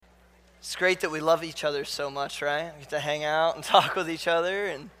It's great that we love each other so much, right? We get to hang out and talk with each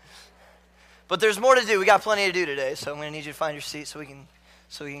other, but there's more to do. We got plenty to do today, so I'm going to need you to find your seat so we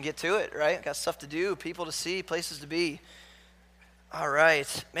can get to it, right? Got stuff to do, people to see, places to be. All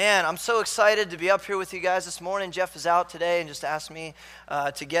right. Man, I'm so excited to be up here with you guys this morning. Jeff is out today and just asked me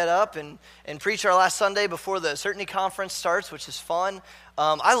to get up and preach our last Sunday before the Certainty Conference starts, which is fun.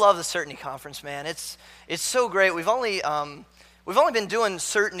 I love the Certainty Conference, man. It's so great. We've only been doing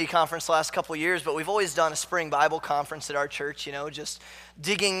Certainty Conference the last couple of years, but we've always done a spring Bible conference at our church, just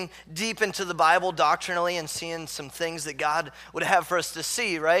digging deep into the Bible doctrinally and seeing some things that God would have for us to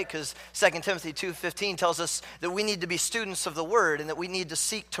see, right? Because 2 Timothy 2:15 tells us that we need to be students of the Word and that we need to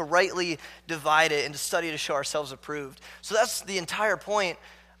seek to rightly divide it and to study to show ourselves approved. So that's the entire point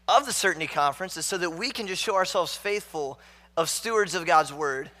of the Certainty Conference, is so that we can just show ourselves faithful of stewards of God's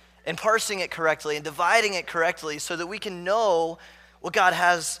Word and parsing it correctly and dividing it correctly so that we can know what God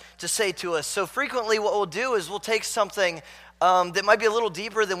has to say to us. So frequently what we'll do is we'll take something that might be a little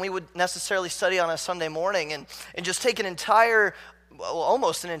deeper than we would necessarily study on a Sunday morning and just take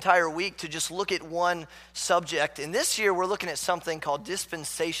almost an entire week to just look at one subject. And this year we're looking at something called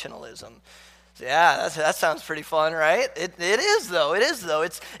dispensationalism. Yeah, that sounds pretty fun, right? It is though.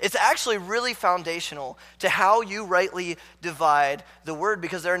 It's actually really foundational to how you rightly divide the Word,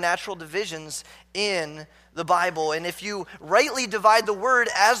 because there are natural divisions in the Bible. And if you rightly divide the Word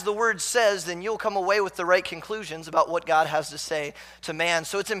as the Word says, then you'll come away with the right conclusions about what God has to say to man.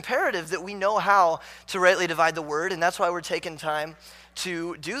 So it's imperative that we know how to rightly divide the Word, and that's why we're taking time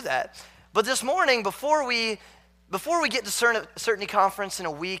to do that. But this morning, before we get to Certainty Conference in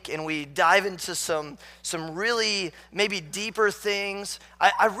a week and we dive into some really maybe deeper things,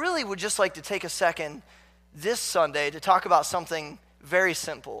 I really would just like to take a second this Sunday to talk about something very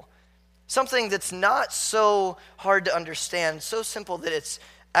simple. Something that's not so hard to understand, so simple that it's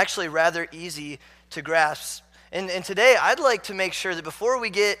actually rather easy to grasp. And today, I'd like to make sure that before we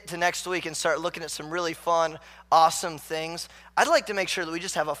get to next week and start looking at some really fun, awesome things, I'd like to make sure that we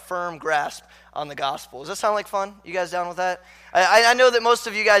just have a firm grasp on the gospel. Does that sound like fun? You guys down with that? I know that most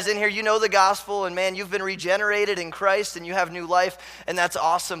of you guys in here, you know the gospel, and man, you've been regenerated in Christ, and you have new life, and that's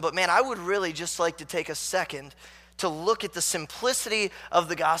awesome. But man, I would really just like to take a second to look at the simplicity of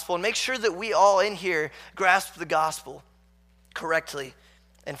the gospel and make sure that we all in here grasp the gospel correctly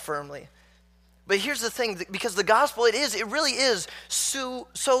and firmly. But here's the thing, because the gospel, it really is so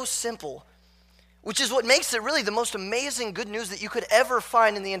simple, which is what makes it really the most amazing good news that you could ever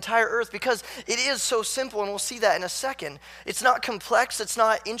find in the entire earth, because it is so simple, and we'll see that in a second. It's not complex, it's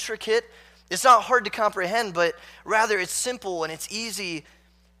not intricate, it's not hard to comprehend, but rather it's simple and it's easy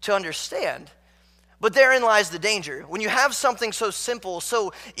to understand. But therein lies the danger. When you have something so simple,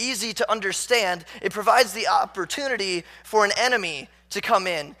 so easy to understand, it provides the opportunity for an enemy to come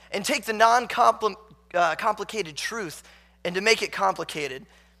in and take the non-complicated truth and to make it complicated.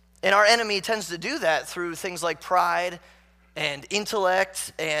 And our enemy tends to do that through things like pride and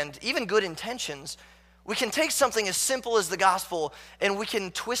intellect and even good intentions. We can take something as simple as the gospel and we can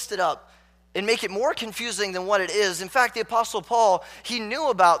twist it up and make it more confusing than what it is. In fact, the Apostle Paul, he knew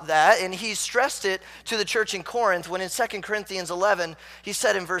about that, and he stressed it to the church in Corinth when in 2 Corinthians 11, he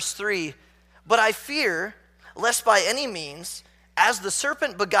said in verse 3, "But I fear, lest by any means, as the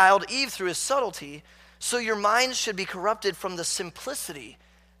serpent beguiled Eve through his subtlety, so your minds should be corrupted from the simplicity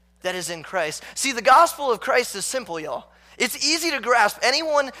that is in Christ." See, the gospel of Christ is simple, y'all. It's easy to grasp.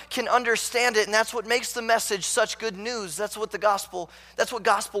 Anyone can understand it, and that's what makes the message such good news. That's what gospel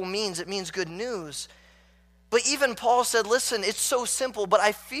means. It means good news. But even Paul said, listen, it's so simple, but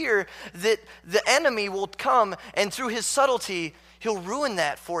I fear that the enemy will come, and through his subtlety, he'll ruin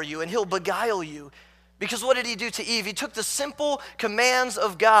that for you, and he'll beguile you. Because what did he do to Eve? He took the simple commands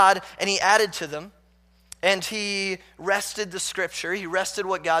of God, and he added to them. And he wrested the scripture. He wrested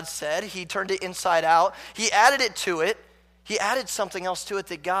what God said. He turned it inside out. He added it to it. He added something else to it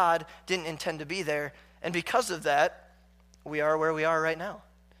that God didn't intend to be there. And because of that, we are where we are right now.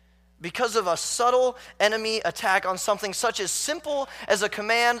 Because of a subtle enemy attack on something such as simple as a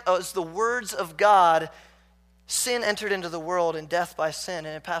command, as the words of God, sin entered into the world, and death by sin,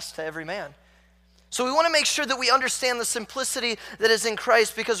 and it passed to every man. So we want to make sure that we understand the simplicity that is in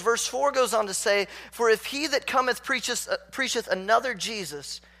Christ, because verse 4 goes on to say, "For if he that cometh preacheth another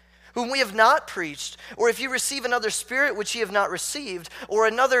Jesus, whom we have not preached, or if you receive another spirit which ye have not received, or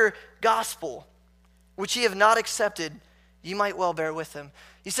another gospel which ye have not accepted, ye might well bear with him."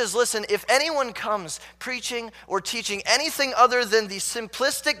 He says, listen, if anyone comes preaching or teaching anything other than the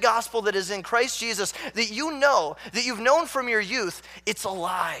simplistic gospel that is in Christ Jesus, that you know, that you've known from your youth, it's a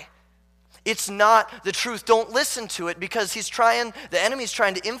lie. It's not the truth. Don't listen to it, because the enemy's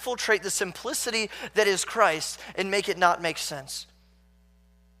trying to infiltrate the simplicity that is Christ and make it not make sense.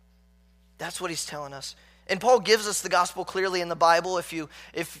 That's what he's telling us. And Paul gives us the gospel clearly in the Bible.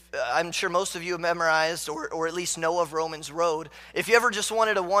 If I'm sure most of you have memorized or at least know of Romans Road. If you ever just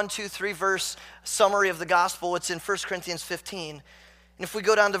wanted a 1, 2, 3 verse summary of the gospel, it's in 1 Corinthians 15. And if we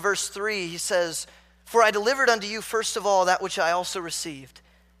go down to verse 3, he says, "For I delivered unto you first of all that which I also received,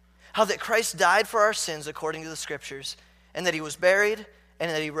 how that Christ died for our sins according to the Scriptures, and that he was buried,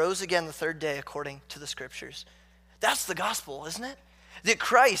 and that he rose again the third day according to the Scriptures." That's the gospel, isn't it? That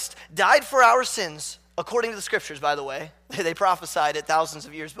Christ died for our sins according to the Scriptures, by the way. They prophesied it thousands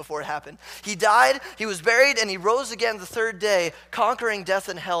of years before it happened. He died, he was buried, and he rose again the third day, conquering death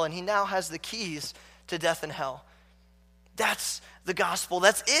and hell, and he now has the keys to death and hell. That's the gospel.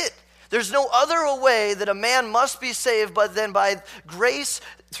 That's it. There's no other way that a man must be saved but then by grace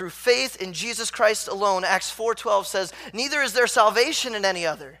through faith in Jesus Christ alone. Acts 4:12 says, "Neither is there salvation in any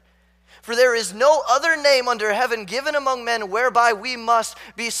other. For there is no other name under heaven given among men whereby we must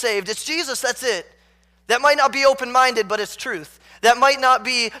be saved." It's Jesus, that's it. That might not be open-minded, but it's truth. That might not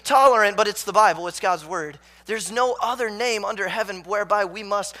be tolerant, but it's the Bible, it's God's word. There's no other name under heaven whereby we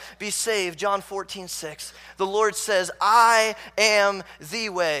must be saved. John 14:6. The Lord says, "I am the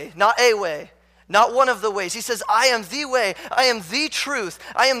way," not a way, not one of the ways. He says, "I am the way, I am the truth,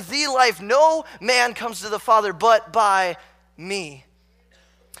 I am the life. No man comes to the Father but by me."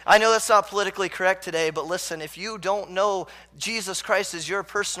 I know that's not politically correct today, but listen, if you don't know Jesus Christ as your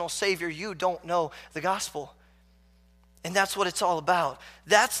personal Savior, you don't know the gospel. And that's what it's all about.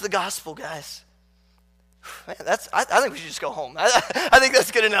 That's the gospel, guys. Man, I think we should just go home. I think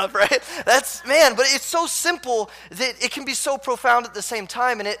that's good enough, right? But it's so simple that it can be so profound at the same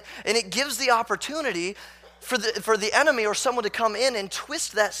time, and it gives the opportunity for the enemy or someone to come in and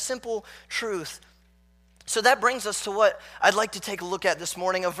twist that simple truth. So that brings us to what I'd like to take a look at this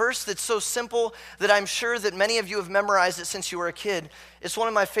morning, a verse that's so simple that I'm sure that many of you have memorized it since you were a kid. It's one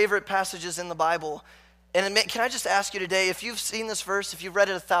of my favorite passages in the Bible. And can I just ask you today, if you've seen this verse, if you've read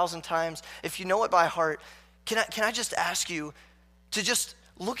it 1,000 times, if you know it by heart, can I just ask you to just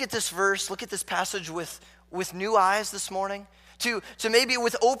look at this verse, look at this passage with new eyes this morning? To maybe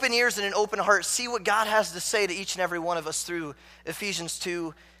with open ears and an open heart, see what God has to say to each and every one of us through Ephesians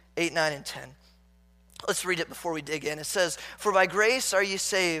 2, 8, 9, and 10. Let's read it before we dig in. It says, "For by grace are ye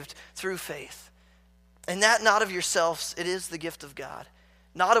saved through faith, and that not of yourselves, it is the gift of God,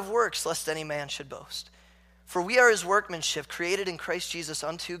 not of works, lest any man should boast. For we are his workmanship, created in Christ Jesus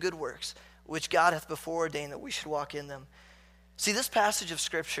unto good works, which God hath before ordained that we should walk in them." See, this passage of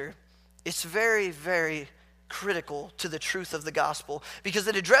Scripture, it's very, very critical to the truth of the gospel, because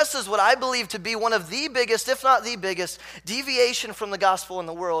it addresses what I believe to be one of the biggest, if not the biggest, deviation from the gospel in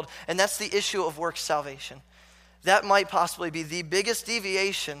the world, and that's the issue of works salvation. That might possibly be the biggest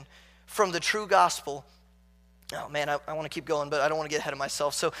deviation from the true gospel. Oh man, I want to keep going, but I don't want to get ahead of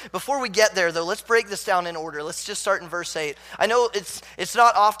myself. So before we get there, though, let's break this down in order. Let's just start in verse 8. I know it's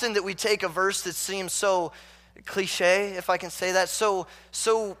not often that we take a verse that seems so cliche, if I can say that, so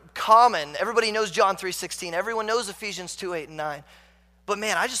common. Everybody knows John 3:16. Everyone knows Ephesians 2, 8, and 9. But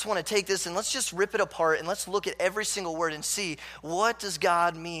man, I just want to take this and let's just rip it apart and let's look at every single word and see, what does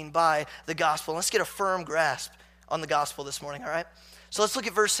God mean by the gospel? And let's get a firm grasp on the gospel this morning, all right? So let's look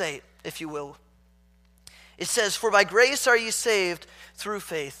at verse 8, if you will. It says, "For by grace are ye saved through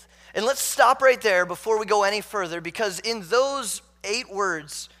faith." And let's stop right there before we go any further, because in those 8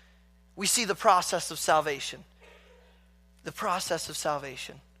 words, we see the process of salvation. The process of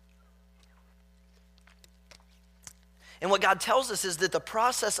salvation. And what God tells us is that the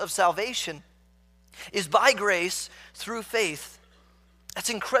process of salvation is by grace through faith. That's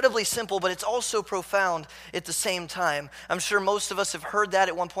incredibly simple, but it's also profound at the same time. I'm sure most of us have heard that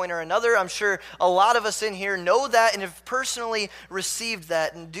at one point or another. I'm sure a lot of us in here know that and have personally received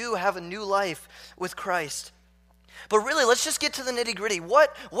that and do have a new life with Christ. But really, let's just get to the nitty-gritty.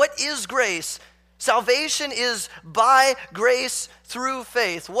 What is grace? Salvation is by grace through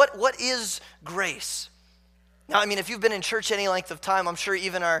faith. What is grace? Now, I mean, if you've been in church any length of time, I'm sure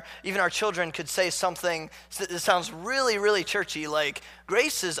even our children could say something that sounds really, really churchy, like,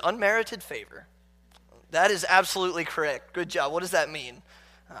 grace is unmerited favor. That is absolutely correct. Good job. What does that mean?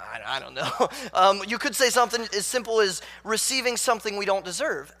 I don't know. You could say something as simple as receiving something we don't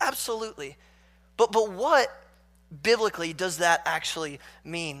deserve. Absolutely. But what biblically does that actually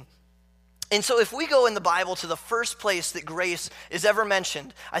mean? And so if we go in the Bible to the first place that grace is ever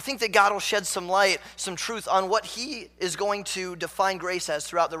mentioned, I think that God will shed some light, some truth on what he is going to define grace as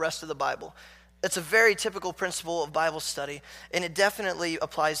throughout the rest of the Bible. It's a very typical principle of Bible study, and it definitely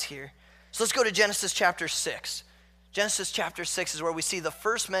applies here. So let's go to Genesis chapter 6. Genesis chapter 6 is where we see the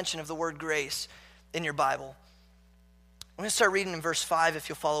first mention of the word grace in your Bible. I'm going to start reading in verse 5 if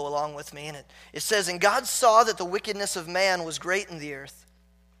you'll follow along with me. And it says, "And God saw that the wickedness of man was great in the earth,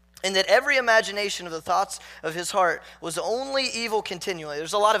 and that every imagination of the thoughts of his heart was only evil continually."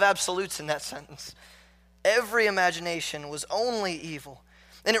 There's a lot of absolutes in that sentence. Every imagination was only evil.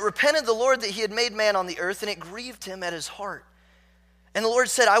 "And it repented the Lord that he had made man on the earth, and it grieved him at his heart. And the Lord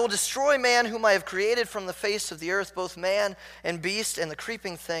said, I will destroy man whom I have created from the face of the earth, both man and beast and the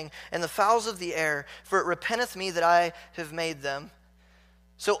creeping thing and the fowls of the air, for it repenteth me that I have made them."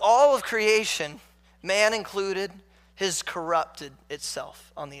 So all of creation, man included, has corrupted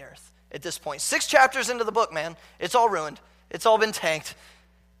itself on the earth at this point. 6 chapters into the book, man. It's all ruined. It's all been tanked.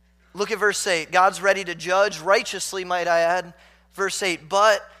 Look at verse 8. God's ready to judge righteously, might I add. Verse 8,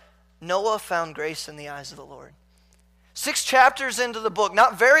 "But Noah found grace in the eyes of the Lord." 6 chapters into the book,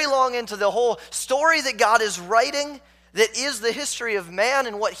 not very long into the whole story that God is writing, that is the history of man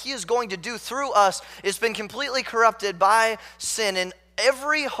and what he is going to do through us, it's been completely corrupted by sin. In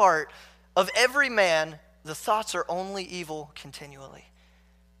every heart of every man, the thoughts are only evil continually.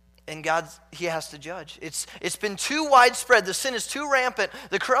 And God, he has to judge. It's been too widespread. The sin is too rampant.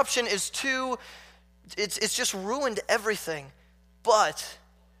 The corruption is too, it's just ruined everything. But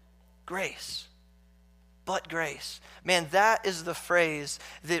grace. But grace. Man, that is the phrase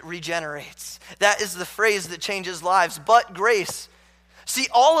that regenerates. That is the phrase that changes lives. But grace. See,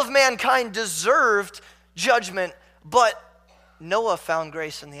 all of mankind deserved judgment, but Noah found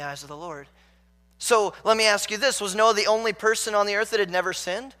grace in the eyes of the Lord. So let me ask you this. Was Noah the only person on the earth that had never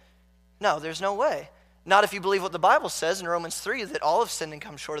sinned? No, there's no way. Not if you believe what the Bible says in Romans 3, that all have sinned and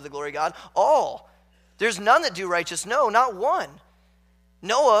come short of the glory of God. All. There's none that do righteous. No, not one.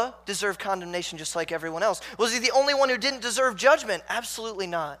 Noah deserved condemnation just like everyone else. Was he the only one who didn't deserve judgment? Absolutely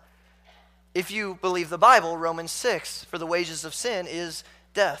not. If you believe the Bible, Romans 6, for the wages of sin is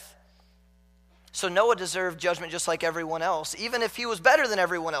death. So Noah deserved judgment just like everyone else, even if he was better than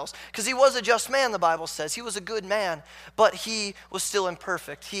everyone else, because he was a just man, the Bible says. He was a good man, but he was still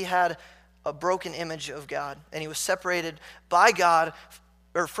imperfect. He had a broken image of God, and he was separated by God,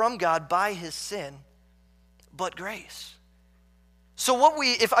 or from God, by his sin, but grace. So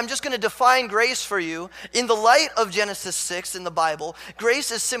if I'm just going to define grace for you, in the light of Genesis 6 in the Bible,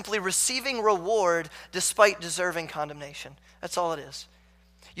 grace is simply receiving reward despite deserving condemnation. That's all it is.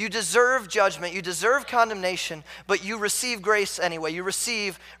 You deserve judgment, you deserve condemnation, but you receive grace anyway. You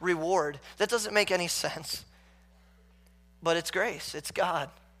receive reward. That doesn't make any sense. But it's grace, it's God.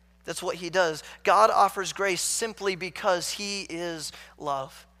 That's what he does. God offers grace simply because he is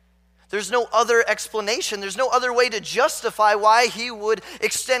love. There's no other explanation. There's no other way to justify why he would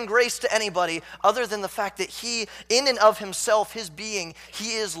extend grace to anybody other than the fact that he, in and of himself, his being,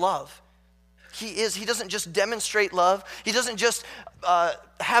 he is love. He doesn't just demonstrate love. He doesn't just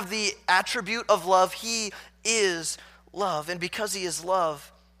have the attribute of love. He is love. And because he is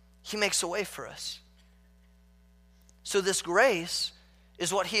love, he makes a way for us. So this grace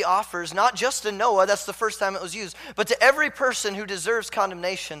is what he offers, not just to Noah, that's the first time it was used, but to every person who deserves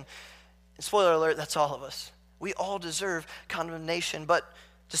condemnation. And spoiler alert, that's all of us. We all deserve condemnation, but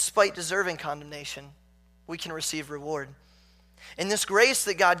despite deserving condemnation, we can receive reward. And this grace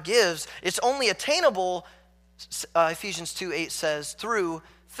that God gives, it's only attainable, Ephesians 2:8 says, through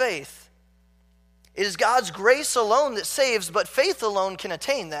faith. It is God's grace alone that saves, but faith alone can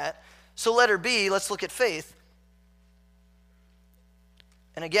attain that. So letter B, let's look at faith.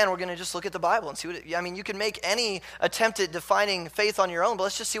 And again, we're going to just look at the Bible and see you can make any attempt at defining faith on your own, but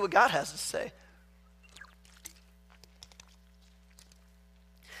let's just see what God has to say.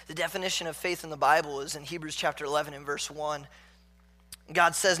 The definition of faith in the Bible is in Hebrews chapter 11 and verse 1.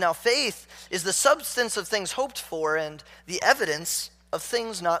 God says, "Now faith is the substance of things hoped for and the evidence of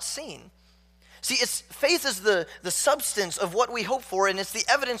things not seen." See, faith is the substance of what we hope for, and it's the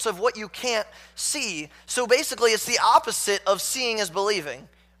evidence of what you can't see. So basically, it's the opposite of seeing as believing,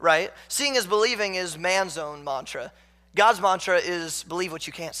 right? Seeing as believing is man's own mantra. God's mantra is believe what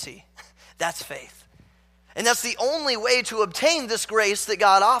you can't see. That's faith. And that's the only way to obtain this grace that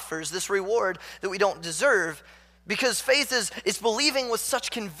God offers, this reward that we don't deserve, because faith is believing with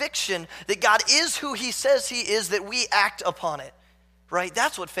such conviction that God is who he says he is, that we act upon it. Right?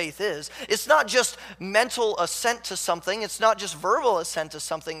 That's what faith is. It's not just mental assent to something. It's not just verbal assent to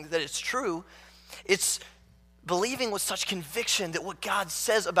something that it's true. It's believing with such conviction that what God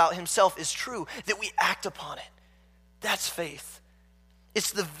says about himself is true, that we act upon it. That's faith.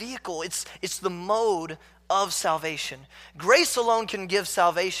 It's the vehicle. It's the mode of salvation. Grace alone can give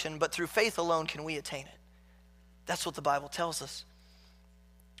salvation, but through faith alone can we attain it. That's what the Bible tells us.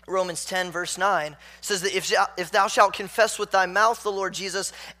 Romans 10, verse 9 says that if thou shalt confess with thy mouth the Lord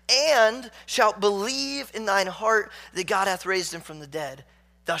Jesus and shalt believe in thine heart that God hath raised him from the dead,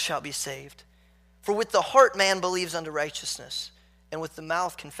 thou shalt be saved. For with the heart man believes unto righteousness, and with the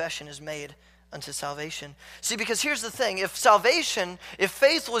mouth confession is made unto salvation. See, because here's the thing, if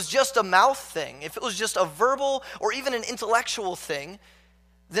faith was just a mouth thing, if it was just a verbal or even an intellectual thing,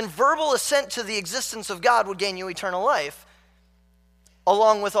 then verbal assent to the existence of God would gain you eternal life,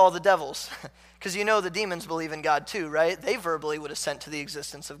 along with all the devils. Because you know the demons believe in God too, right? They verbally would assent to the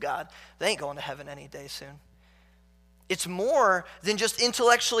existence of God. They ain't going to heaven any day soon. It's more than just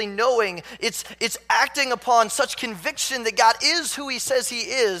intellectually knowing. It's acting upon such conviction that God is who he says he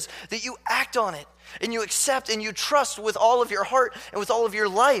is, that you act on it, and you accept and you trust with all of your heart and with all of your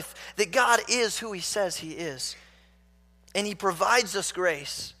life that God is who he says he is. And he provides us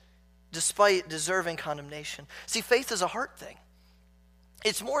grace despite deserving condemnation. See, faith is a heart thing.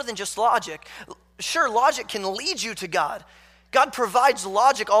 It's more than just logic. Sure, logic can lead you to God. God provides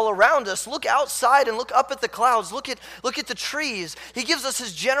logic all around us. Look outside and look up at the clouds. Look at the trees. He gives us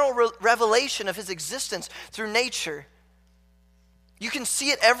his general revelation of his existence through nature. You can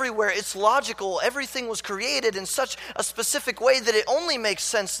see it everywhere. It's logical. Everything was created in such a specific way that it only makes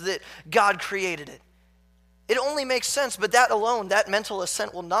sense that God created it. It only makes sense, but that alone, that mental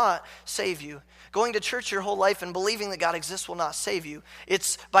assent will not save you. Going to church your whole life and believing that God exists will not save you.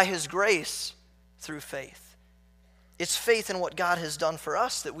 It's by his grace through faith. It's faith in what God has done for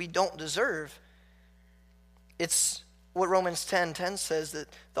us that we don't deserve. It's what Romans 10:10 says, that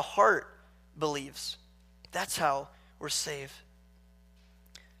the heart believes. That's how we're saved.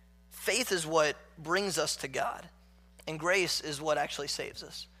 Faith is what brings us to God, and grace is what actually saves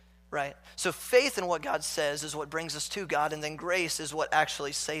us, right? So faith in what God says is what brings us to God, and then grace is what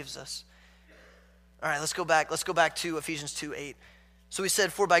actually saves us. All right, let's go back to Ephesians 2:8. So he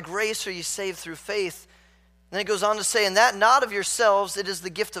said, for by grace are ye saved through faith. And then it goes on to say, and that not of yourselves, it is the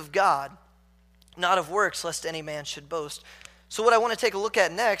gift of God, not of works, lest any man should boast. So what I want to take a look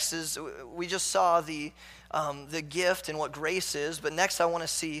at next is, we just saw the gift and what grace is, but next I want to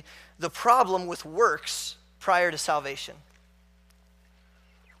see the problem with works prior to salvation.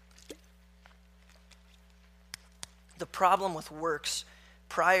 The problem with works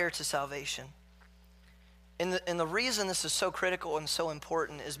prior to salvation. And the reason this is so critical and so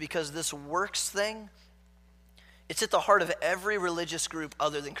important is because this works thing, it's at the heart of every religious group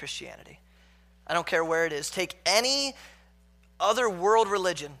other than Christianity. I don't care where it is. Take any other world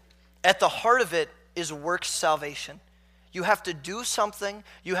religion. At the heart of it is works salvation. You have to do something.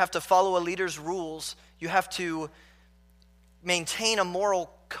 You have to follow a leader's rules. You have to maintain a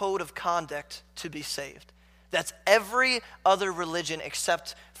moral code of conduct to be saved. That's every other religion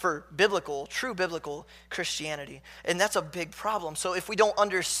except for true biblical Christianity. And that's a big problem. So if we don't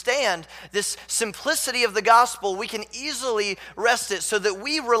understand this simplicity of the gospel, we can easily wrest it so that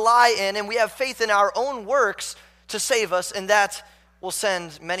we rely in and we have faith in our own works to save us, and that will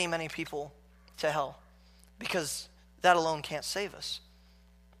send many, many people to hell, because that alone can't save us.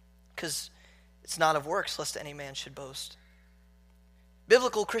 Because it's not of works, lest any man should boast.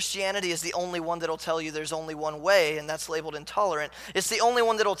 Biblical Christianity is the only one that'll tell you there's only one way, and that's labeled intolerant. It's the only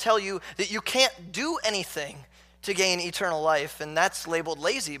one that'll tell you that you can't do anything to gain eternal life, and that's labeled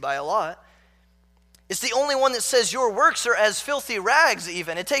lazy by a lot. It's the only one that says your works are as filthy rags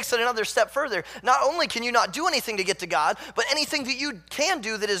even. It takes it another step further. Not only can you not do anything to get to God, but anything that you can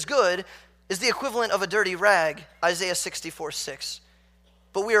do that is good is the equivalent of a dirty rag, Isaiah 64:6.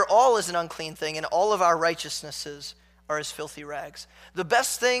 But we are all as an unclean thing, and all of our righteousnesses are as filthy rags. The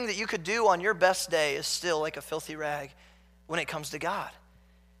best thing that you could do on your best day is still like a filthy rag when it comes to God,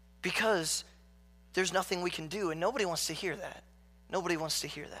 because there's nothing we can do, and nobody wants to hear that. Nobody wants to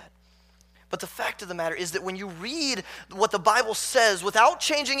hear that. But the fact of the matter is that when you read what the Bible says without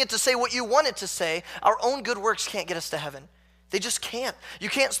changing it to say what you want it to say, our own good works can't get us to heaven. They just can't. You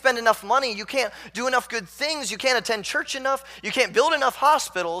can't spend enough money. You can't do enough good things. You can't attend church enough. You can't build enough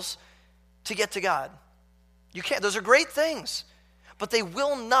hospitals to get to God. You can't. Those are great things, but they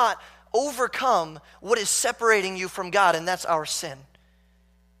will not overcome what is separating you from God, and that's our sin.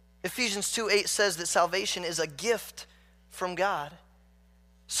 Ephesians 2:8 says that salvation is a gift from God.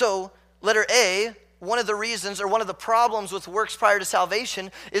 So, letter A, one of the reasons or one of the problems with works prior to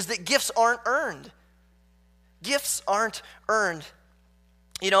salvation is that gifts aren't earned. Gifts aren't earned.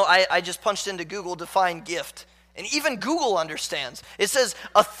 You know, I just punched into Google to find gift. And even Google understands. It says,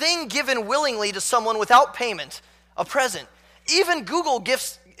 a thing given willingly to someone without payment, a present. Even Google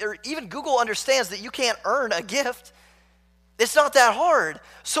understands that you can't earn a gift. It's not that hard.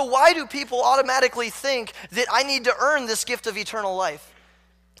 So why do people automatically think that I need to earn this gift of eternal life?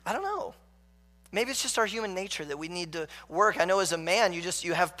 I don't know. Maybe it's just our human nature that we need to work. I know as a man,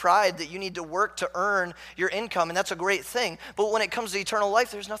 you have pride that you need to work to earn your income, and that's a great thing. But when it comes to eternal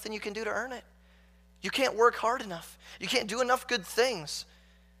life, there's nothing you can do to earn it. You can't work hard enough. You can't do enough good things.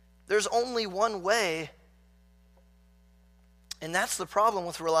 There's only one way. And that's the problem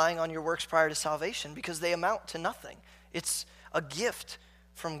with relying on your works prior to salvation, because they amount to nothing. It's a gift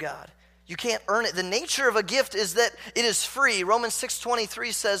from God. You can't earn it. The nature of a gift is that it is free. Romans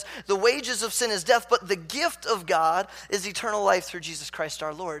 6:23 says, the wages of sin is death, but the gift of God is eternal life through Jesus Christ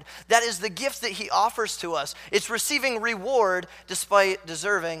our Lord. That is the gift that he offers to us. It's receiving reward despite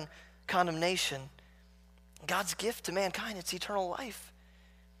deserving condemnation. God's gift to mankind, it's eternal life,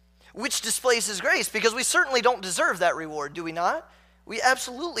 which displays his grace, because we certainly don't deserve that reward, do we not? We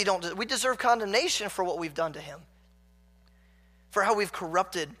absolutely don't. We deserve condemnation for what we've done to him, for how we've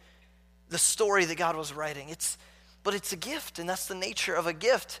corrupted the story that God was writing. But it's a gift, and that's the nature of a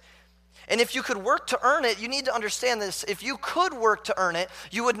gift. And if you could work to earn it, you need to understand this. If you could work to earn it,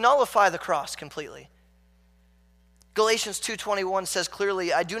 you would nullify the cross completely. Galatians 2:21 says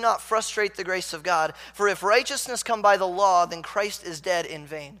clearly, I do not frustrate the grace of God, for if righteousness come by the law, then Christ is dead in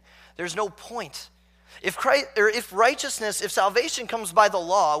vain. There's no point. If salvation comes by the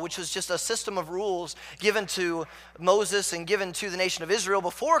law, which was just a system of rules given to Moses and given to the nation of Israel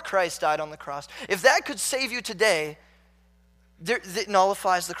before Christ died on the cross, if that could save you today, it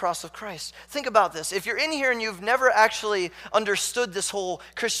nullifies the cross of Christ. Think about this. If you're in here and you've never actually understood this whole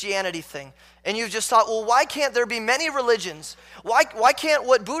Christianity thing, and you've just thought, well, why can't there be many religions? Why can't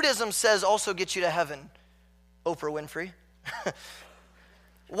what Buddhism says also get you to heaven? Oprah Winfrey.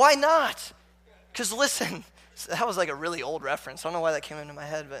 Why not? Because listen, that was like a really old reference. I don't know why that came into my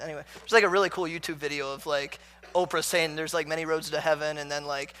head, but anyway. There's like a really cool YouTube video of like Oprah saying there's like many roads to heaven, and then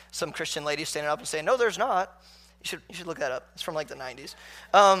like some Christian lady standing up and saying, no, there's not. You should look that up. It's from like the 90s.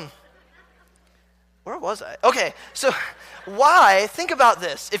 Where was I? Okay, so think about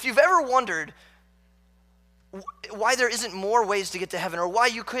this. If you've ever wondered why there isn't more ways to get to heaven, or why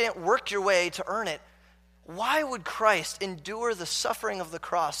you couldn't work your way to earn it, why would Christ endure the suffering of the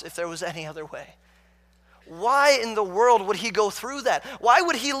cross if there was any other way? Why in the world would he go through that? Why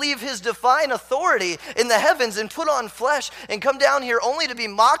would he leave his divine authority in the heavens and put on flesh and come down here only to be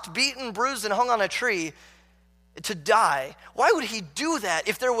mocked, beaten, bruised, and hung on a tree to die? Why would he do that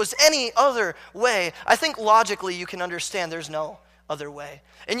if there was any other way? I think logically you can understand there's no other way.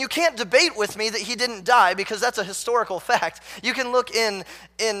 And you can't debate with me that he didn't die, because that's a historical fact. You can look in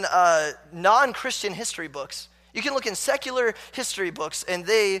non-Christian history books. You can look in secular history books, and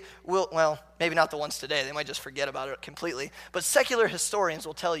they will, well, maybe not the ones today. They might just forget about it completely. But secular historians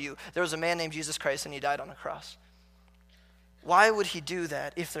will tell you there was a man named Jesus Christ, and he died on a cross. Why would he do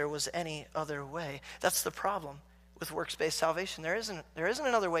that if there was any other way? That's the problem with works-based salvation. There isn't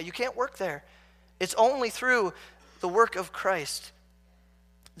another way. You can't work there. It's only through the work of Christ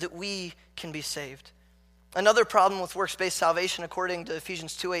that we can be saved. Another problem with works-based salvation, according to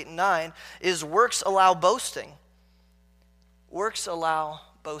Ephesians 2:8 and 9, is works allow boasting. Works allow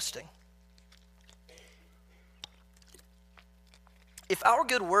boasting. If our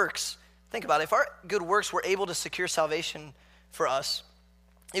good works, think about it, if our good works were able to secure salvation for us,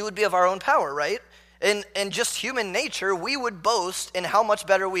 it would be of our own power, right? And just human nature, we would boast in how much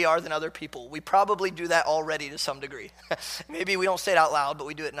better we are than other people. We probably do that already to some degree. Maybe we don't say it out loud, but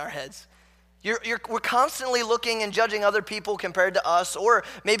we do it in our heads. We're constantly looking and judging other people compared to us, or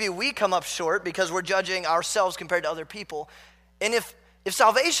maybe we come up short because we're judging ourselves compared to other people. And if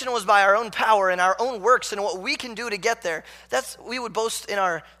salvation was by our own power and our own works and what we can do to get there, we would boast in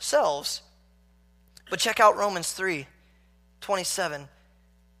ourselves. But check out Romans 3:27.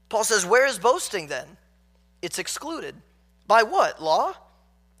 Paul says, where is boasting then? It's excluded. By what? Law?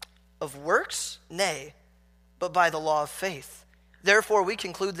 Of works? Nay, but by the law of faith. Therefore, we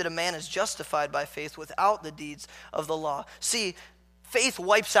conclude that a man is justified by faith without the deeds of the law. See, faith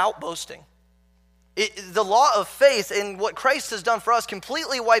wipes out boasting. The law of faith and what Christ has done for us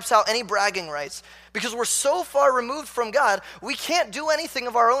completely wipes out any bragging rights, because we're so far removed from God, we can't do anything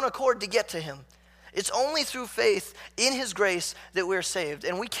of our own accord to get to him. It's only through faith in his grace that we're saved.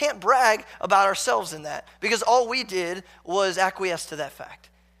 And we can't brag about ourselves in that, because all we did was acquiesce to that fact.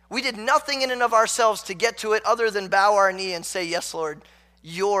 We did nothing in and of ourselves to get to it other than bow our knee and say, yes, Lord,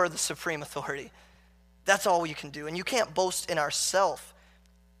 you're the supreme authority. That's all you can do. And you can't boast in ourself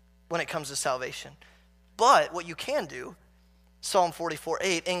when it comes to salvation. But what you can do, Psalm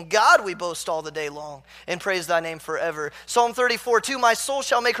 44:8, in God we boast all the day long and praise thy name forever. Psalm 34:2, my soul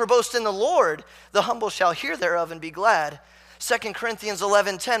shall make her boast in the Lord. The humble shall hear thereof and be glad. 2 Corinthians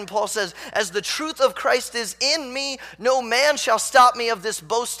 11:10, Paul says, as the truth of Christ is in me, no man shall stop me of this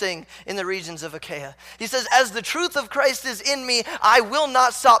boasting in the regions of Achaia. He says, as the truth of Christ is in me, I will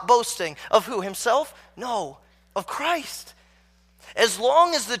not stop boasting. Of who? Himself? No, of Christ. As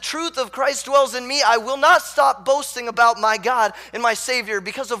long as the truth of Christ dwells in me, I will not stop boasting about my God and my Savior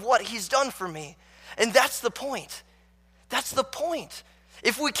because of what he's done for me. And that's the point. That's the point.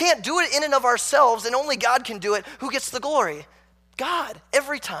 If we can't do it in and of ourselves and only God can do it, who gets the glory? God,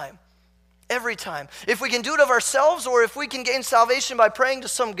 every time. Every time. If we can do it of ourselves, or if we can gain salvation by praying to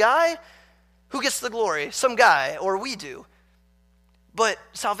some guy, who gets the glory? Some guy, or we do. But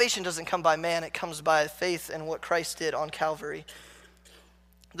salvation doesn't come by man, it comes by faith in what Christ did on Calvary.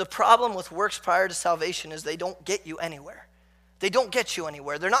 The problem with works prior to salvation is they don't get you anywhere. They don't get you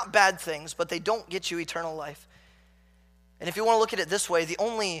anywhere. They're not bad things, but they don't get you eternal life. And if you want to look at it this way, the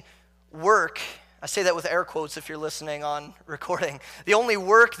only work, I say that with air quotes if you're listening on recording, the only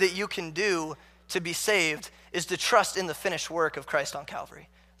work that you can do to be saved is to trust in the finished work of Christ on Calvary.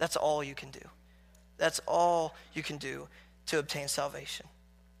 That's all you can do. That's all you can do to obtain salvation.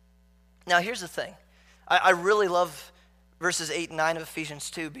 Now here's the thing. I really love verses 8 and 9 of Ephesians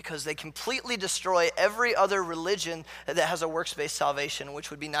 2 because they completely destroy every other religion that has a works-based salvation,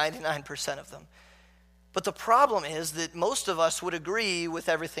 which would be 99% of them. But the problem is that most of us would agree with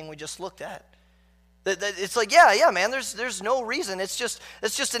everything we just looked at. That it's like, yeah, man, there's no reason. It's just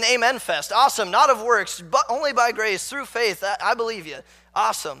an amen fest. Awesome, not of works, but only by grace, through faith. I believe you.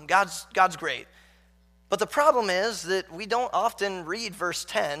 Awesome, God's great. But the problem is that we don't often read verse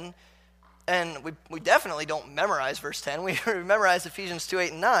 10, and we definitely don't memorize verse 10. We memorize Ephesians 2,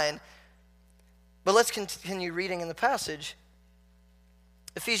 8, and 9. But let's continue reading in the passage.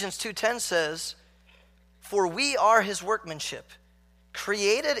 Ephesians 2:10 says, for we are his workmanship,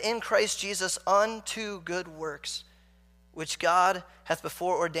 created in Christ Jesus unto good works, which God hath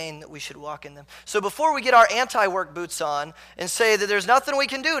before ordained that we should walk in them. So before we get our anti-work boots on and say that there's nothing we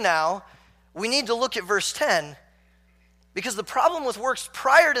can do now, we need to look at verse 10, because the problem with works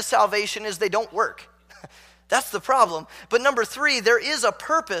prior to salvation is they don't work. That's the problem. But number 3, there is a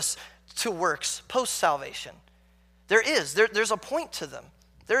purpose to works post-salvation. There's a point to them.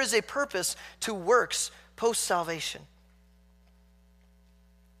 There is a purpose to works post-salvation.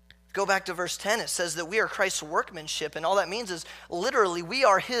 Go back to verse 10. It says that we are Christ's workmanship, and all that means is literally we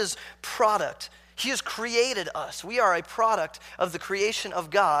are his product. He has created us. We are a product of the creation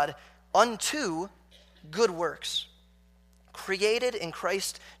of God unto good works. Created in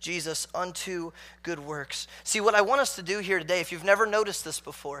Christ Jesus unto good works. See, what I want us to do here today, if you've never noticed this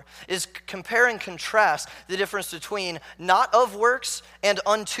before, is compare and contrast the difference between not of works and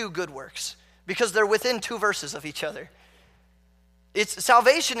unto good works, because they're within 2 verses of each other.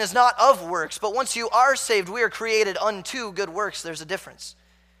 Salvation is not of works, but once you are saved, we are created unto good works. There's a difference.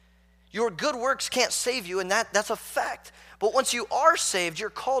 Your good works can't save you, and that's a fact. But once you are saved, you're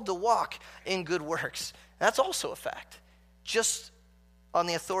called to walk in good works. That's also a fact, just on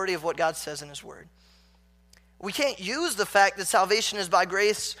the authority of what God says in his word. We can't use the fact that salvation is by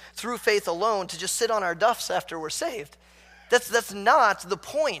grace through faith alone to just sit on our duffs after we're saved. That's not the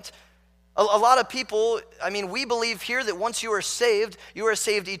point. A lot of people, we believe here that once you are saved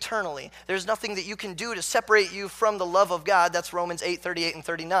eternally. There's nothing that you can do to separate you from the love of God. That's Romans 8, 38 and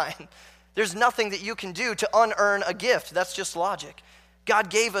 39. There's nothing that you can do to unearn a gift. That's just logic. God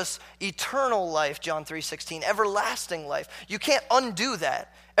gave us eternal life, John 3:16, everlasting life. You can't undo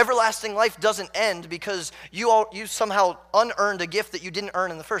that. Everlasting life doesn't end because you somehow unearned a gift that you didn't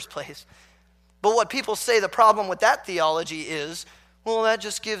earn in the first place. But what people say the problem with that theology is, well, that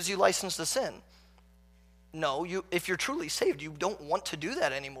just gives you license to sin. No, if you're truly saved, you don't want to do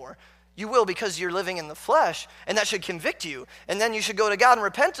that anymore. You will because you're living in the flesh, and that should convict you. And then you should go to God and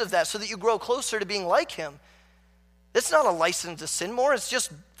repent of that so that you grow closer to being like him. It's not a license to sin more. It's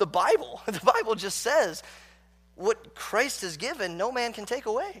just the Bible. The Bible just says what Christ has given, no man can take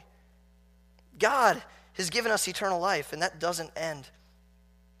away. God has given us eternal life, and that doesn't end.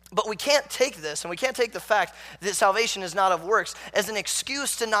 But we can't take this, and we can't take the fact that salvation is not of works as an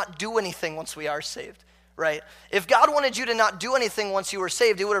excuse to not do anything once we are saved, right? If God wanted you to not do anything once you were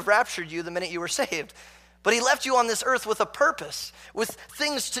saved, he would have raptured you the minute you were saved. But he left you on this earth with a purpose, with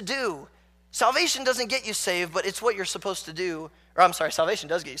things to do. Salvation doesn't get you saved, but it's what you're supposed to do. Or I'm sorry, salvation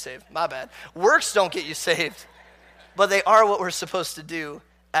does get you saved. My bad. Works don't get you saved, but they are what we're supposed to do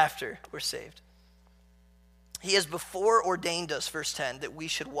after we're saved. He has before ordained us, verse 10, that we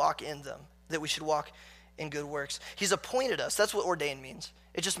should walk in them, that we should walk in good works. He's appointed us. That's what ordained means.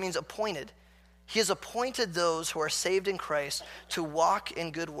 It just means appointed. He has appointed those who are saved in Christ to walk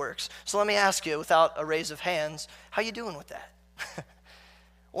in good works. So let me ask you, without a raise of hands, how you doing with that?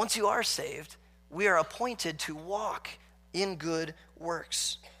 Once you are saved, we are appointed to walk in good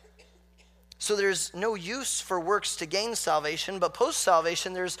works. So there's no use for works to gain salvation, but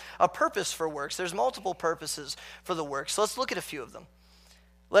post-salvation, there's a purpose for works. There's multiple purposes for the works. So let's look at a few of them.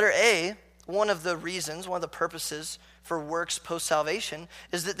 Letter A, one of the purposes for works post-salvation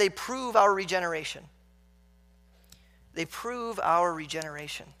is that they prove our regeneration. They prove our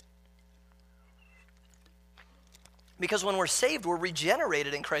regeneration. Because when we're saved, we're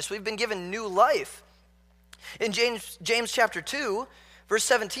regenerated in Christ. We've been given new life. In James chapter 2, verse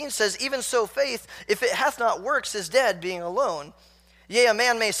 17 says, even so faith, if it hath not works, is dead, being alone. Yea, a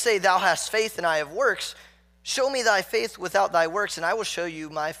man may say, thou hast faith, and I have works. Show me thy faith without thy works, and I will show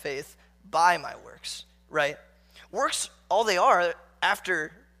you my faith by my works. Right? Works, all they are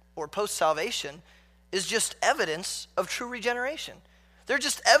after or post-salvation, is just evidence of true regeneration. They're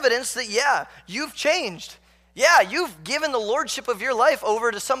just evidence that, yeah, you've changed. Yeah, you've given the lordship of your life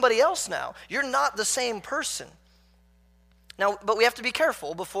over to somebody else now. You're not the same person. Now, but we have to be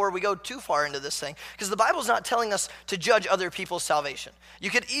careful before we go too far into this thing, because the Bible's not telling us to judge other people's salvation. You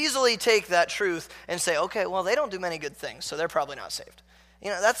could easily take that truth and say, okay, well, they don't do many good things, so they're probably not saved.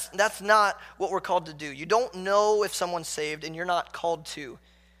 You know, that's not what we're called to do. You don't know if someone's saved, and you're not called to.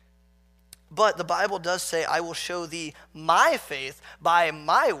 But the Bible does say, I will show thee my faith by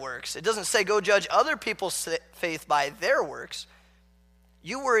my works. It doesn't say go judge other people's faith by their works.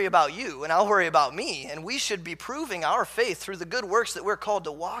 You worry about you, and I'll worry about me. And we should be proving our faith through the good works that we're called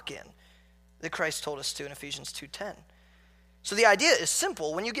to walk in, that Christ told us to in Ephesians 2:10. So the idea is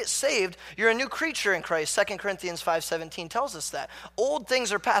simple. When you get saved, you're a new creature in Christ. 2 Corinthians 5:17 tells us that. Old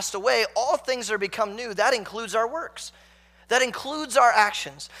things are passed away. All things are become new. That includes our works. That includes our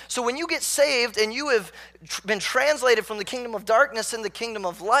actions. So when you get saved and you have been translated from the kingdom of darkness in the kingdom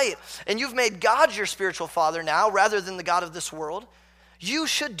of light, and you've made God your spiritual father now rather than the God of this world, you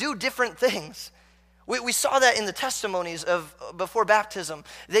should do different things. We saw that in the testimonies of before baptism.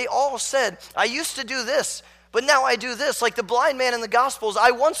 They all said, I used to do this, but now I do this. Like the blind man in the Gospels,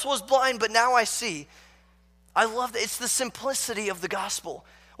 I once was blind, but now I see. I love that. It's the simplicity of the gospel.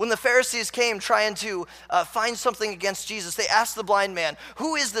 When the Pharisees came trying to find something against Jesus, they asked the blind man,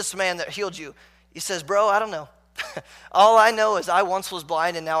 who is this man that healed you? He says, bro, I don't know. All I know is I once was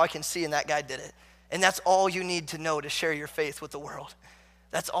blind and now I can see, and that guy did it. And that's all you need to know to share your faith with the world.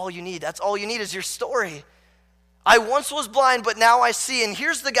 That's all you need. That's all you need is your story. I once was blind, but now I see, and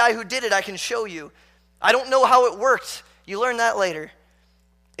here's the guy who did it. I can show you. I don't know how it worked. You learn that later.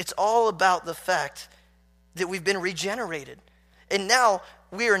 It's all about the fact that we've been regenerated. And now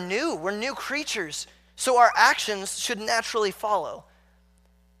we are new. We're new creatures. So our actions should naturally follow.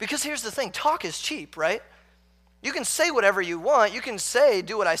 Because here's the thing. Talk is cheap, right? You can say whatever you want. You can say,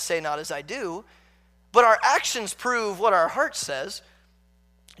 do what I say, not as I do. But our actions prove what our heart says.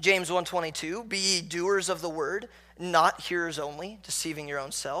 James 1:22, be ye doers of the word, not hearers only, deceiving your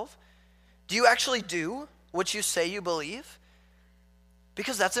own self. Do you actually do what you say you believe?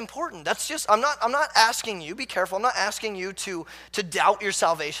 Because that's important. That's just, I'm not asking you, be careful, I'm not asking you to doubt your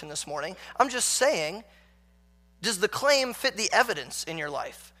salvation this morning. I'm just saying, does the claim fit the evidence in your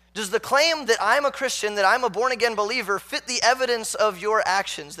life? Does the claim that I'm a Christian, that I'm a born-again believer, fit the evidence of your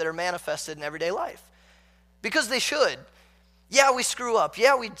actions that are manifested in everyday life? Because they should. Yeah, we screw up.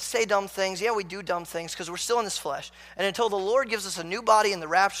 Yeah, we say dumb things. Yeah, we do dumb things because we're still in this flesh. And until the Lord gives us a new body in the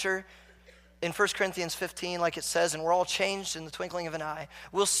rapture, in 1 Corinthians 15, like it says, and we're all changed in the twinkling of an eye,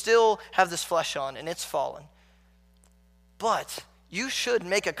 we'll still have this flesh on, and it's fallen. But you should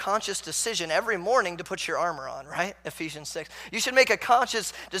make a conscious decision every morning to put your armor on, right? Ephesians 6. You should make a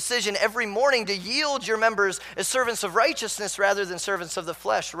conscious decision every morning to yield your members as servants of righteousness rather than servants of the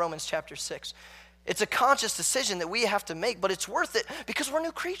flesh, Romans chapter 6. It's a conscious decision that we have to make, but it's worth it because we're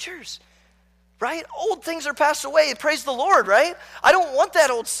new creatures, right? Old things are passed away. Praise the Lord, right? I don't want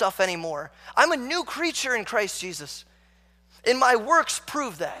that old stuff anymore. I'm a new creature in Christ Jesus. And my works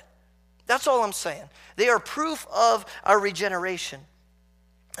prove that. That's all I'm saying. They are proof of our regeneration.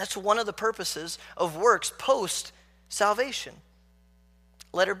 That's one of the purposes of works post-salvation.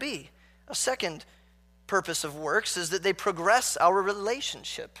 Letter B, a second purpose of works is that they progress our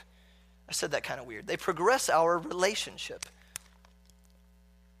relationship. I said that kind of weird. They progress our relationship.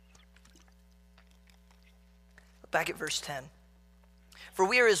 Back at verse 10. For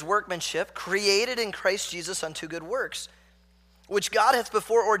we are his workmanship, created in Christ Jesus unto good works, which God hath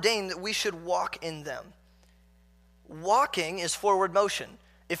before ordained that we should walk in them. Walking is forward motion.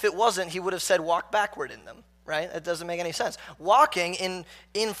 If it wasn't, he would have said walk backward in them, right? That doesn't make any sense. Walking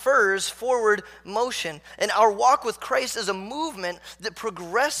infers forward motion, and our walk with Christ is a movement that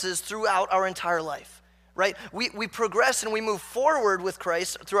progresses throughout our entire life, right? We progress and we move forward with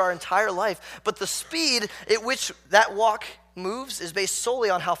Christ through our entire life, but the speed at which that walk moves is based solely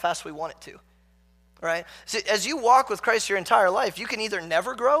on how fast we want it to, right? So as you walk with Christ your entire life, you can either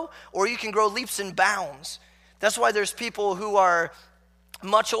never grow or you can grow leaps and bounds. That's why there's people who are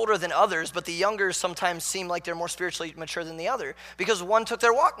much older than others, but the younger sometimes seem like they're more spiritually mature than the other because one took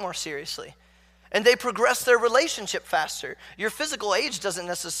their walk more seriously and they progress their relationship faster. Your physical age doesn't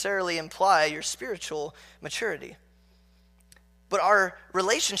necessarily imply your spiritual maturity. But our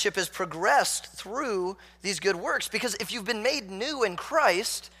relationship has progressed through these good works because if you've been made new in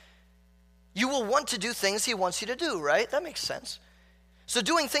Christ, you will want to do things he wants you to do, right? That makes sense. So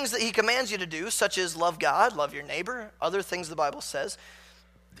doing things that he commands you to do, such as love God, love your neighbor, other things the Bible says,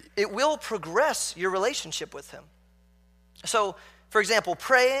 it will progress your relationship with him. So, for example,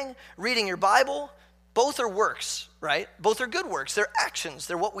 praying, reading your Bible, both are works, right? Both are good works. They're actions.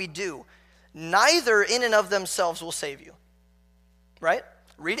 They're what we do. Neither in and of themselves will save you, right?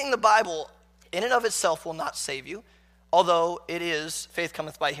 Reading the Bible in and of itself will not save you, although it is, faith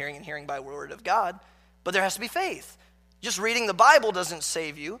cometh by hearing and hearing by the word of God, but there has to be faith. Just reading the Bible doesn't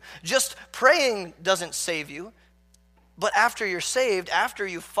save you. Just praying doesn't save you. But after you're saved, after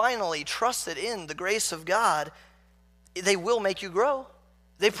you finally trusted in the grace of God, they will make you grow.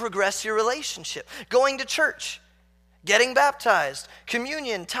 They progress your relationship. Going to church, getting baptized,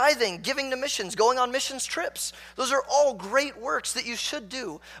 communion, tithing, giving to missions, going on missions trips. Those are all great works that you should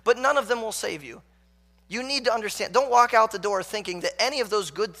do, but none of them will save you. You need to understand, don't walk out the door thinking that any of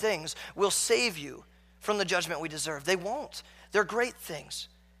those good things will save you from the judgment we deserve. They won't. They're great things.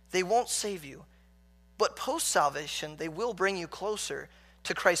 They won't save you. But post-salvation, they will bring you closer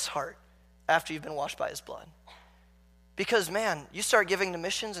to Christ's heart after you've been washed by his blood. Because, man, you start giving to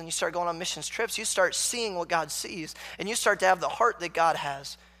missions and you start going on missions trips, you start seeing what God sees, and you start to have the heart that God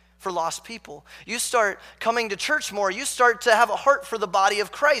has for lost people. You start coming to church more. You start to have a heart for the body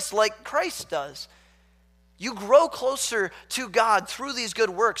of Christ like Christ does. You grow closer to God through these good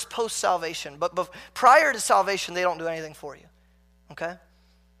works post-salvation. But prior to salvation, they don't do anything for you, okay?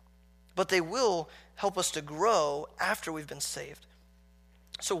 But they will help us to grow after we've been saved.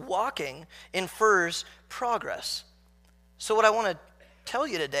 So walking infers progress. So what I want to tell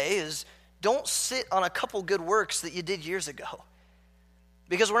you today is don't sit on a couple good works that you did years ago.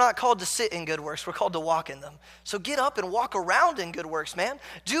 Because we're not called to sit in good works, we're called to walk in them. So get up and walk around in good works, man.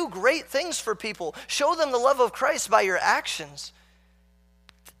 Do great things for people. Show them the love of Christ by your actions.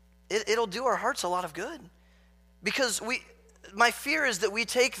 It'll do our hearts a lot of good. Because my fear is that we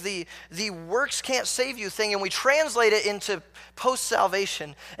take the works can't save you thing and we translate it into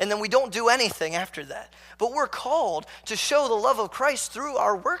post-salvation, and then we don't do anything after that. But we're called to show the love of Christ through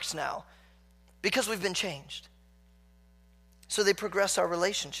our works now because we've been changed. So they progress our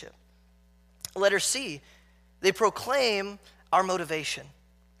relationship. Letter C, they proclaim our motivation.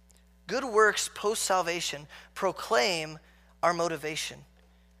 Good works post-salvation proclaim our motivation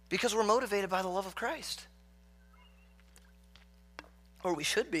because we're motivated by the love of Christ. Or we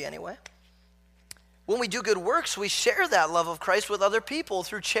should be anyway. When we do good works, we share that love of Christ with other people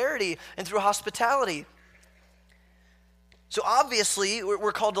through charity and through hospitality. So obviously,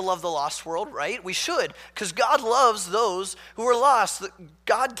 we're called to love the lost world, right? We should, because God loves those who are lost.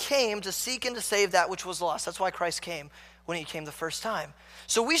 God came to seek and to save that which was lost. That's why Christ came when he came the first time.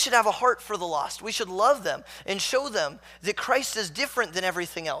 So we should have a heart for the lost. We should love them and show them that Christ is different than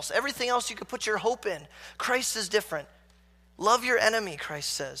everything else. Everything else you could put your hope in. Christ is different. Love your enemy, Christ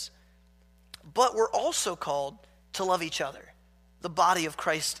says. But we're also called to love each other, the body of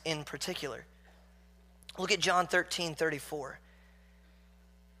Christ in particular. Look at John 13:34.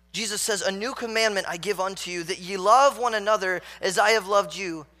 Jesus says, "A new commandment I give unto you, that ye love one another as I have loved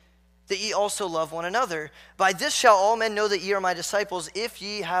you, that ye also love one another. By this shall all men know that ye are my disciples, if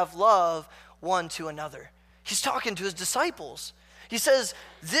ye have love one to another." He's talking to his disciples. He says,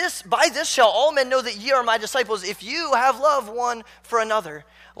 by this shall all men know that ye are my disciples, if you have love one for another.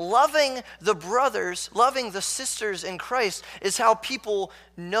 Loving the brothers, loving the sisters in Christ is how people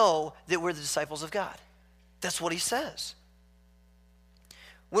know that we're the disciples of God. That's what he says.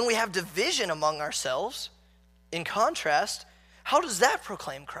 When we have division among ourselves, in contrast, how does that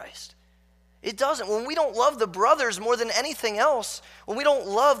proclaim Christ? It doesn't. When we don't love the brothers more than anything else, when we don't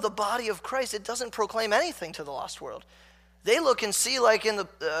love the body of Christ, it doesn't proclaim anything to the lost world. They look and see, like in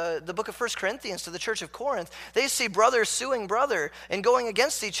the book of 1 Corinthians to the church of Corinth, they see brother suing brother and going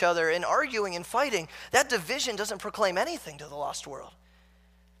against each other and arguing and fighting. That division doesn't proclaim anything to the lost world.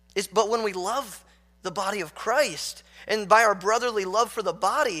 But when we love the body of Christ. And by our brotherly love for the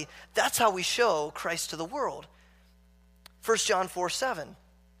body, that's how we show Christ to the world. 1 John 4:7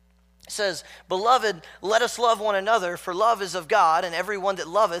 says, "Beloved, let us love one another, for love is of God, and everyone that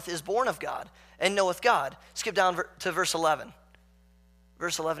loveth is born of God, and knoweth God." Skip down to verse 11.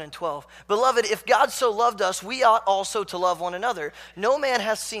 Verse 11 and 12. "Beloved, if God so loved us, we ought also to love one another. No man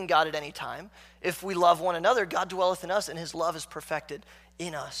hath seen God at any time. If we love one another, God dwelleth in us, and his love is perfected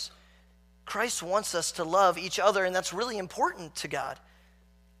in us." Christ wants us to love each other, and that's really important to God.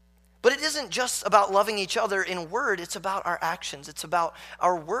 But it isn't just about loving each other in word, it's about our actions. It's about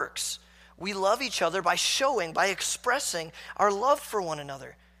our works. We love each other by showing, by expressing our love for one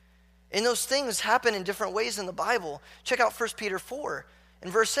another. And those things happen in different ways in the Bible. Check out 1 Peter 4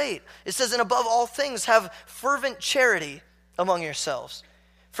 in verse 8. It says, "And above all things have fervent charity among yourselves.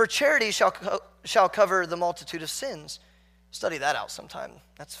 For charity shall cover the multitude of sins." Study that out sometime.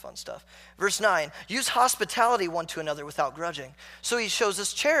 That's fun stuff. Verse 9, "Use hospitality one to another without grudging." So he shows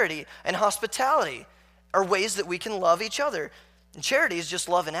us charity and hospitality are ways that we can love each other. And charity is just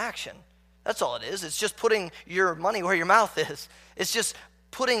love in action. That's all it is. It's just putting your money where your mouth is. It's just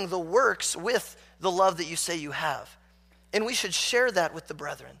putting the works with the love that you say you have. And we should share that with the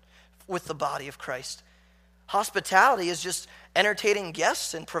brethren, with the body of Christ. Hospitality is just entertaining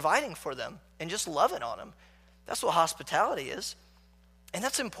guests and providing for them and just loving on them. That's what hospitality is. And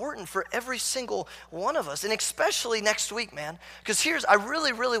that's important for every single one of us. And especially next week, man. Because I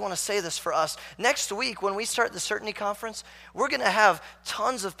really, really want to say this for us. Next week, when we start the Certainty Conference, we're going to have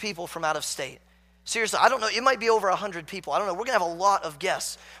tons of people from out of state. Seriously, I don't know. It might be over 100 people. I don't know. We're going to have a lot of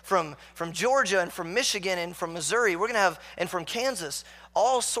guests from Georgia and from Michigan and from Missouri. We're going to have, and from Kansas,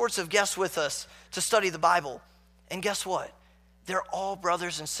 all sorts of guests with us to study the Bible. And guess what? They're all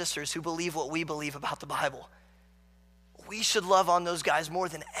brothers and sisters who believe what we believe about the Bible. We should love on those guys more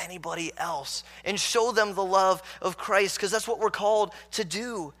than anybody else and show them the love of Christ, because that's what we're called to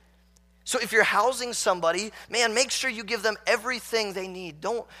do. So if you're housing somebody, man, make sure you give them everything they need.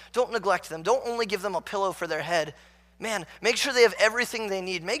 Don't neglect them. Don't only give them a pillow for their head. Man, make sure they have everything they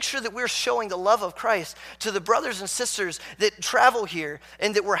need. Make sure that we're showing the love of Christ to the brothers and sisters that travel here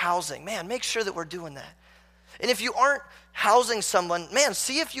and that we're housing. Man, make sure that we're doing that. And if you aren't housing someone, man,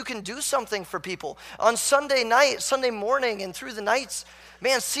 see if you can do something for people. On Sunday night, Sunday morning, and through the nights,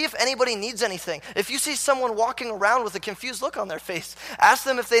 man, see if anybody needs anything. If you see someone walking around with a confused look on their face, ask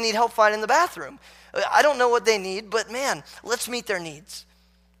them if they need help finding the bathroom. I don't know what they need, but man, let's meet their needs,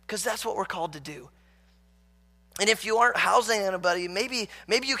 because that's what we're called to do. And if you aren't housing anybody, maybe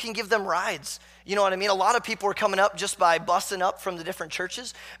you can give them rides. You know what I mean? A lot of people are coming up just by busing up from the different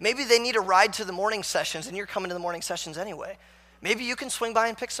churches. Maybe they need a ride to the morning sessions, and you're coming to the morning sessions anyway. Maybe you can swing by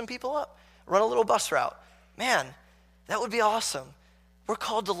and pick some people up, run a little bus route. Man, that would be awesome. We're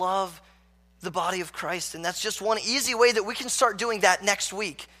called to love the body of Christ, and that's just one easy way that we can start doing that next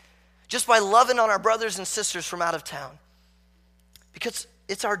week, just by loving on our brothers and sisters from out of town. Because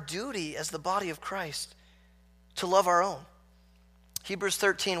it's our duty as the body of Christ to love our own. Hebrews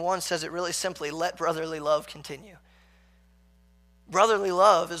 13:1 says it really simply, let brotherly love continue. Brotherly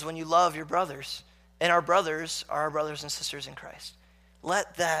love is when you love your brothers, and our brothers are our brothers and sisters in Christ.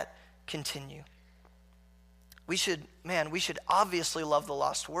 Let that continue. We should obviously love the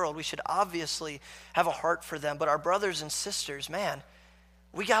lost world. We should obviously have a heart for them, but our brothers and sisters, man,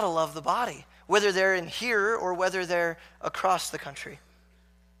 we got to love the body, whether they're in here or whether they're across the country.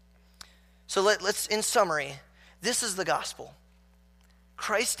 So let's, in summary, this is the gospel.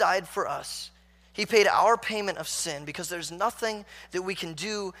 Christ died for us. He paid our payment of sin because there's nothing that we can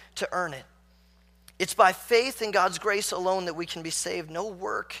do to earn it. It's by faith in God's grace alone that we can be saved. No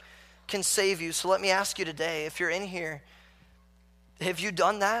work can save you. So let me ask you today, if you're in here, have you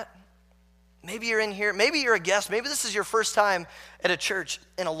done that? Maybe you're in here, maybe you're a guest, maybe this is your first time at a church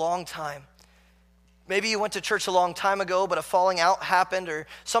in a long time. Maybe you went to church a long time ago, but a falling out happened or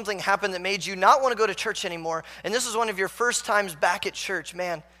something happened that made you not want to go to church anymore, and this is one of your first times back at church.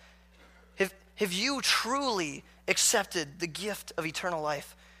 Man, have you truly accepted the gift of eternal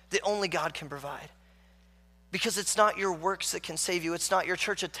life that only God can provide? Because it's not your works that can save you. It's not your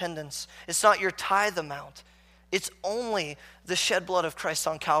church attendance. It's not your tithe amount. It's only the shed blood of Christ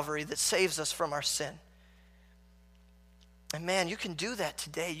on Calvary that saves us from our sin. And man, you can do that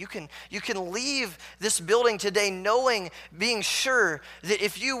today. You can leave this building today being sure that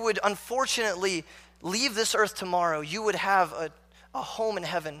if you would unfortunately leave this earth tomorrow, you would have a home in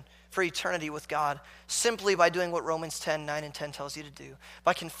heaven for eternity with God, simply by doing what Romans 10:9 and 10 tells you to do,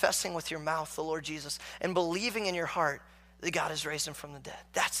 by confessing with your mouth the Lord Jesus and believing in your heart that God has raised him from the dead.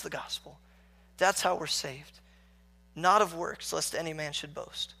 That's the gospel. That's how we're saved. Not of works, lest any man should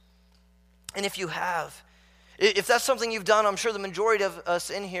boast. And if you have, if that's something you've done, I'm sure the majority of us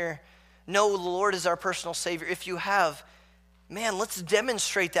in here know the Lord is our personal Savior. If you have, man, let's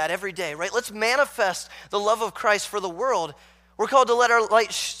demonstrate that every day, right? Let's manifest the love of Christ for the world. We're called to let our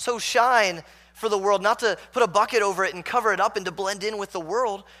light so shine for the world, not to put a bucket over it and cover it up and to blend in with the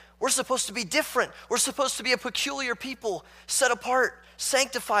world. We're supposed to be different. We're supposed to be a peculiar people, set apart,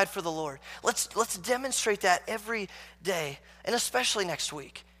 sanctified for the Lord. Let's demonstrate that every day, and especially next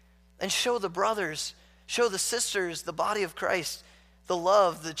week. And show the brothers, show the sisters, the body of Christ, the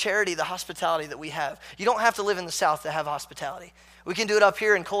love, the charity, the hospitality that we have. You don't have to live in the South to have hospitality. We can do it up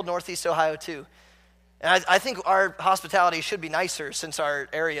here in cold Northeast Ohio too. And I think our hospitality should be nicer since our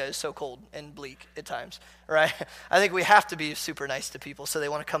area is so cold and bleak at times, right? I think we have to be super nice to people so they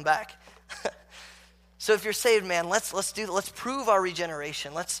want to come back. So if you're saved, man, let's prove our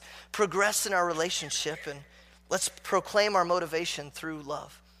regeneration. Let's progress in our relationship, and let's proclaim our motivation through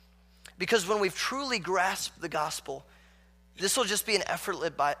love. Because when we've truly grasped the gospel, this will just be an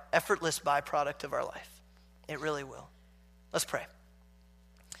effortless byproduct of our life. It really will. Let's pray.